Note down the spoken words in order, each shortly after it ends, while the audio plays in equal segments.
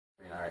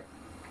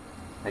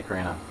Hey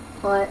Karina,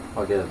 What?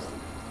 what gives?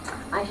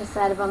 I just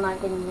said if I'm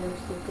not getting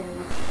used to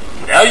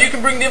dentist. Now you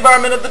can bring the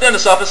environment of the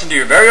dentist office into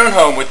your very own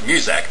home with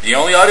Muzak, the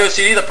only audio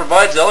CD that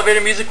provides elevator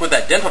music with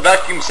that dental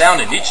vacuum sound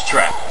in each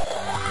track.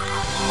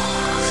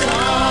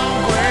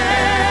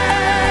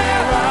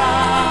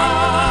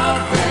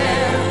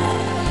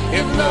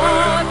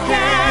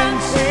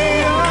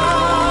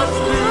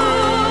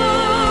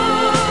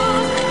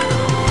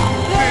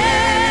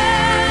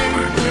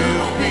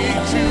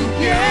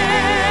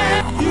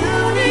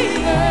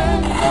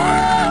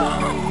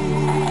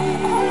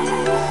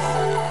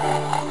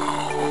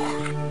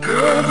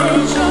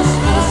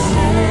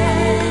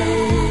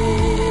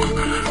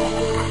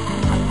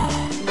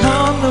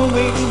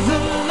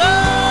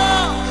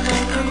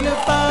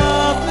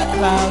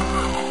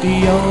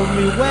 The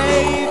only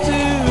way to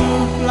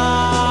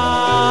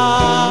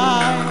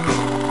fly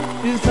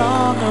is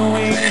on the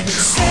wings.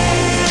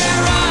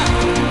 Sarah,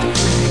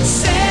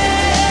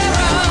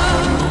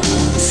 Sarah,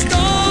 the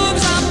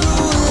storms are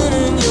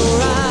brewing in your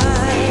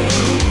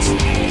eyes.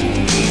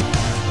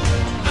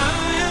 I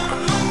am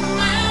the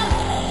man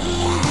who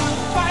will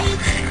fight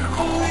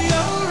for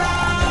your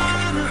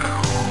honor.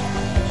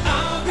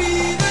 I'll be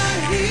the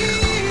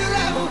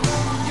hero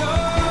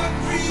you're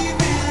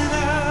dreaming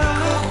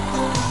of.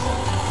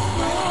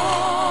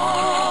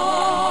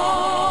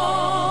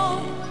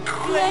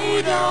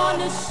 Played on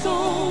a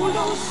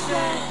solo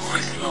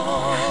saxophone,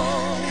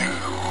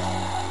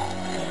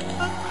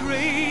 a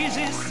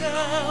crazy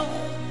sound,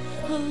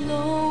 a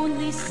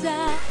lonely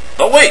sound.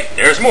 But wait,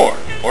 there's more.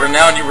 Order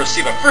now and you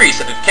receive a free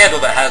scented candle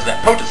that has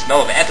that potent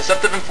smell of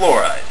antiseptic and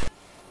fluoride.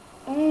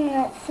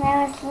 It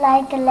smells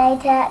like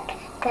latex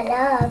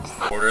gloves.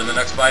 Order in the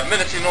next 5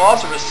 minutes and you'll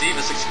also receive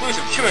this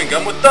exclusive chewing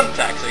gum with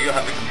thumbtacks, so you'll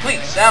have the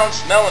complete sound,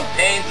 smell, and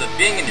pains of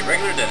being in your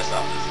regular dentist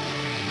office.